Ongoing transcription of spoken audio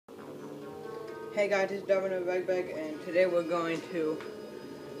Hey guys, this is N64, and today we're going to,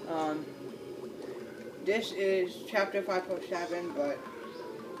 this is chapter 5.7, but,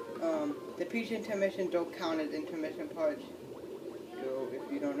 the peach intermission don't count as intermission parts, so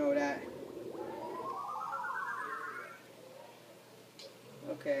if you don't know that.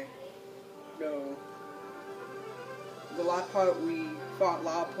 Okay, so, the last part we fought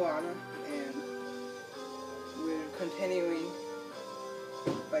Lava Piranha, and we're continuing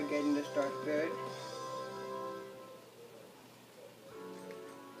by getting the Star Spirit.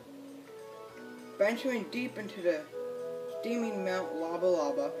 Venturing deep into the steaming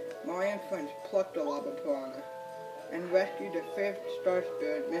Mt.LavaLava, Mario and friends plucked the Lava Piranha and rescued the fifth Star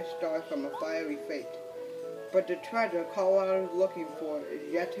Spirit, Miss Star, from a fiery fate. But the treasure Colorado is looking for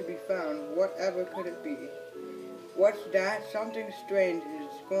is yet to be found. Whatever could it be? What's that? Something strange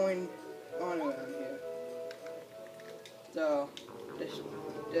is going on around here. So,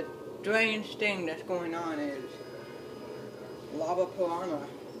 the strange thing that's going on is Lava Piranha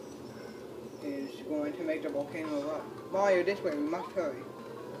is going to make the volcano erupt. Mario, this way, we must hurry.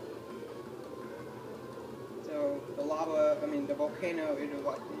 So, the volcano is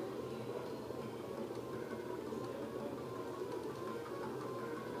erupting.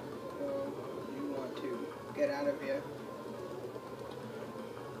 So, you want to get out of here.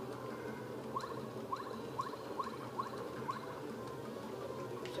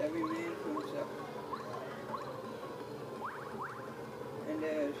 It's every man for himself. And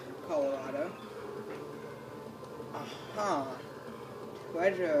there's Colorado. Aha!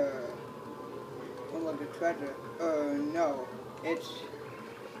 Treasure. Oh look, a treasure. No. It's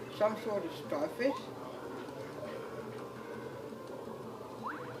some sort of starfish?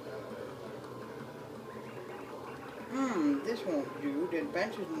 This won't do. The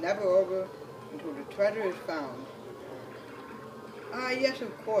adventure's never over until the treasure is found. Ah, yes,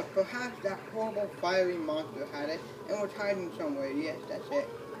 of course. Perhaps that horrible fiery monster had it and was hiding somewhere. Yes, that's it.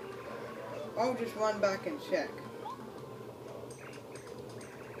 I'll just run back and check.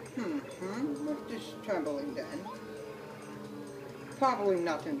 What's this trembling then? Probably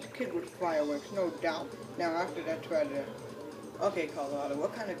nothing. Kid with fireworks, no doubt. Now after that treasure. Okay, Colorado,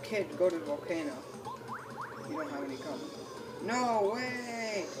 what kind of kids go to the volcano? You don't have any coming. No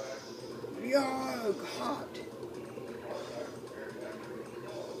way! Yo, hot!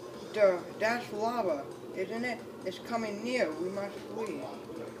 Duh, that's lava, isn't it? It's coming near. We must flee.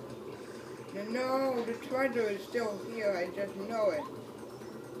 No, the treasure is still here. I just know it.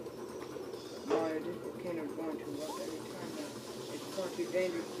 Mario, this volcano is going to erupt any time now. It's far too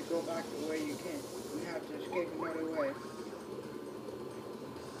dangerous to go back the way you came. We have to escape another way.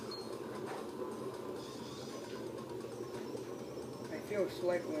 I feel a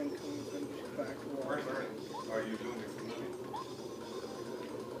slight wind coming from this cracked wall. Are you doing it for money?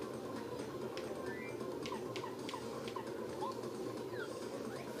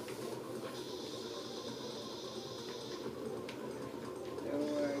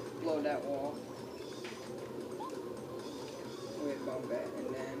 Blow that wall with Bombette, and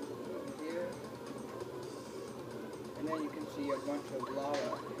then over here, and then you can see a bunch of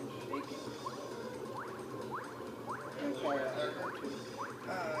lava and shaking. And too.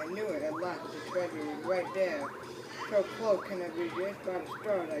 Ah, I knew it at last. The treasure was right there. So close, can I resist? By the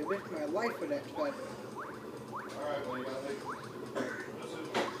stars, I risked my life for that treasure. Alright, well, you gotta make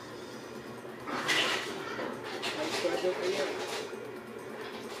Treasure for you.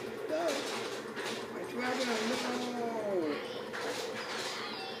 No!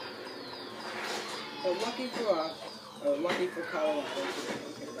 So lucky for us, or lucky for Colorado, we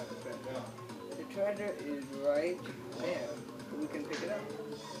don't care about the treasure. The treasure is right there, so we can pick it up.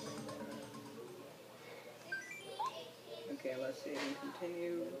 Okay, let's see, we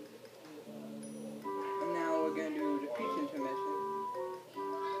continue. And now we're going to do the peach intermission,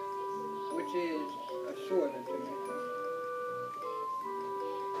 which is a short intermission.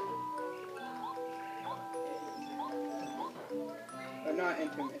 But not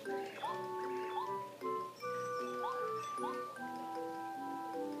intermission.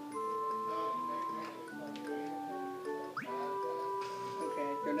 Okay,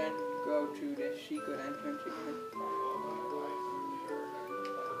 so then go to the secret entrance again.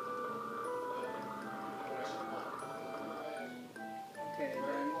 Okay,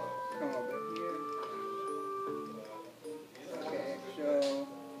 then come over here. Okay, so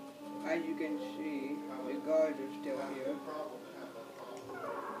as you can see, the guards are still here.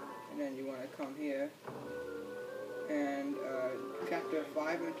 And then you want to come here, and chapter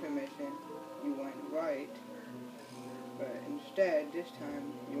 5 intermission, you went right, but instead, this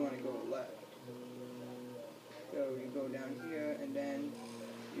time, you want to go left. So you go down here, and then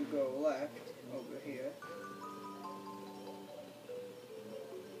you go left, over here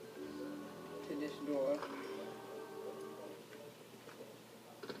to this door.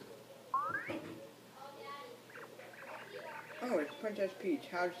 Oh, it's Princess Peach.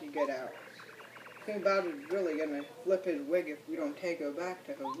 How did she get out? King Bowser's really gonna flip his wig if we don't take her back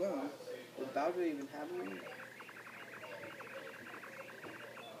to her room. Does Bowser even have a room?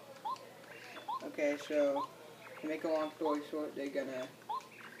 Okay, so to make a long story short, they're gonna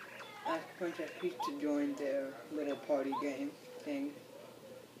ask Princess Peach to join their little party game thing.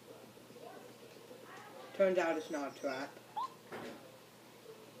 Turns out it's not a trap.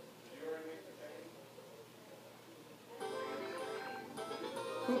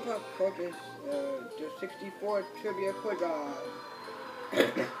 Koopa Corpus, the 64 Trivia Quiz.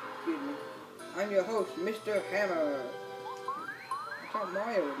 Excuse me. I'm your host, Mr. Hammer. I thought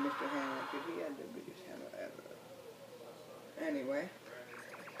Mario was Mr. Hammer because he had the biggest hammer ever. Anyway,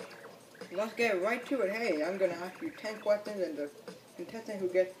 let's get right to it. Hey, I'm gonna ask you 10 questions, and the contestant who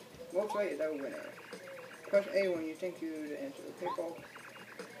gets most right is our winner. Press A when you think you know the answer. Okay, folks?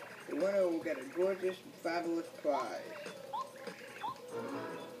 The winner will get a gorgeous, fabulous prize.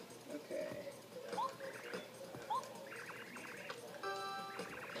 Okay.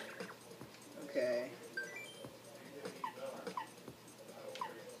 Okay.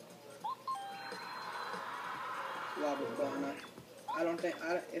 Lava Fauna. I don't think,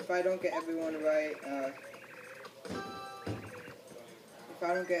 if I don't get everyone right,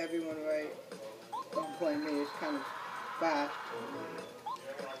 don't blame me, it's kind of fast.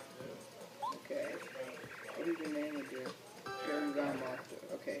 Okay. What is the name of this? Dragon Ground Monster.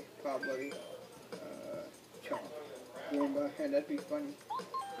 Okay, probably, Chomp. Goomba, and that'd be funny.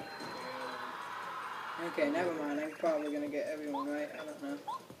 Okay, never mind, I'm probably gonna get everyone right, I don't know.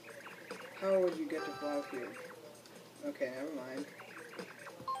 How would you get to Flower Field? Okay, never mind.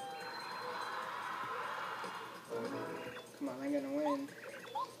 Come on, I'm gonna win.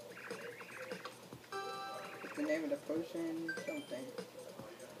 What's the name of the person? Something.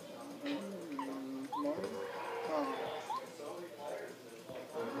 Mario? Oh.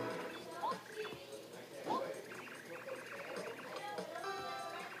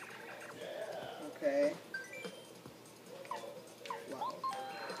 Okay. Wow.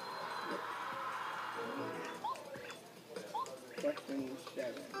 Question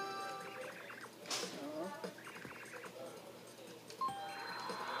 7.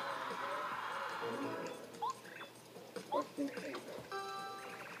 Question 8.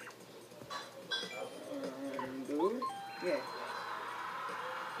 Blue? Yeah.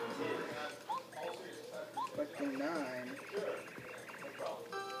 Question 9.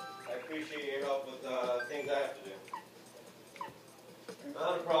 I appreciate your help with things I have to do.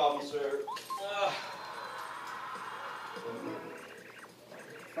 Not a problem, sir.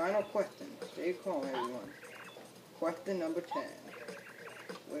 Final question. Stay calm, everyone. Question number 10.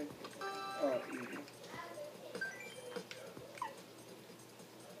 With, easy.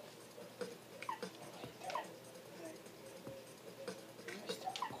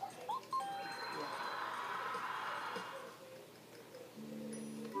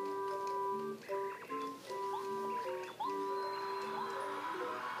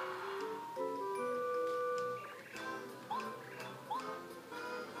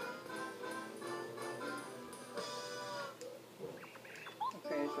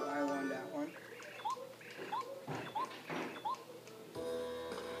 Okay, so I won that one.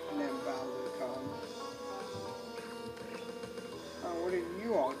 And then Bowser comes. Oh, what are you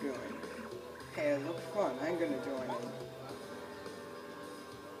all doing? Hey, it looks fun. I'm gonna join in.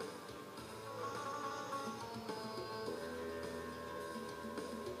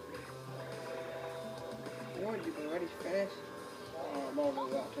 What, you've already finished? Oh, I'm all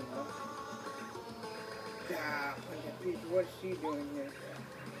watching now. Ah, Princess Peach, what's she doing here?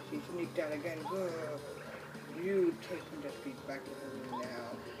 She sneaked out again. Good. You take Princess Peach back to her room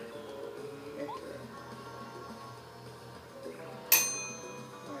now. Yes, sir.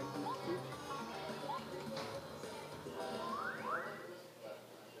 Alright, Princess Peach.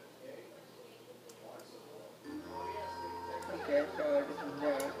 Okay, so this is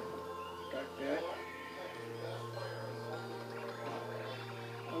where start there.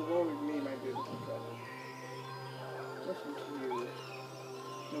 Oh, woe is me, my beautiful cousin. Listen to you.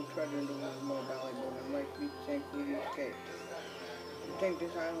 No treasure in the world is more valuable than life beach thankfully you escaped. You think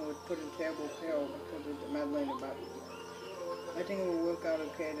this island was put in terrible peril because of the meddling about you. I think it will work out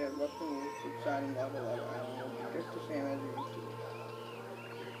okay that eruption will subside in Lava Island will be just the same as it used to be.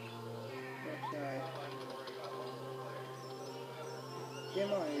 Let's try. Dear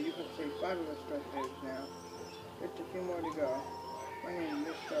Mario, you have saved 5 of us stress now. Just a few more to go. My name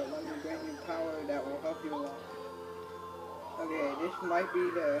is Mr. Let me grant you power Okay, this might be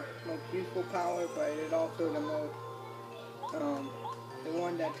the most useful power, but it's also the most, the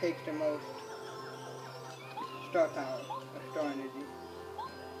one that takes the most star power, or star energy.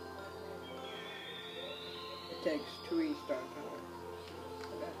 It takes 3 star power. So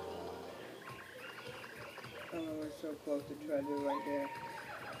that's a lot. Oh, we're so close to treasure right there.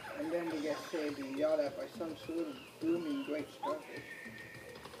 And then to get saved and yelled at by some sort of booming great starfish.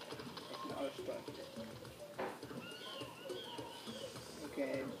 It's not a starfish.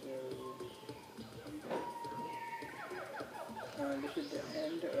 Okay, so this is the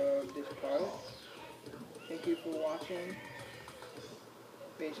end of this part. Thank you for watching.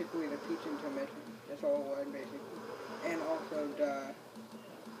 Basically the peach intermission. That's all it was basically. And also the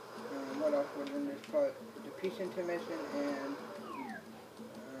what else was in this part? The peace intermission and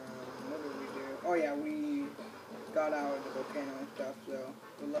what did we do? Oh yeah, we got out of the volcano and stuff, so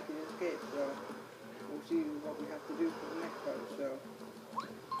we're lucky to escape. So we'll see what we have to do for the next part. So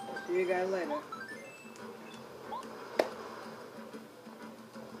see you guys later.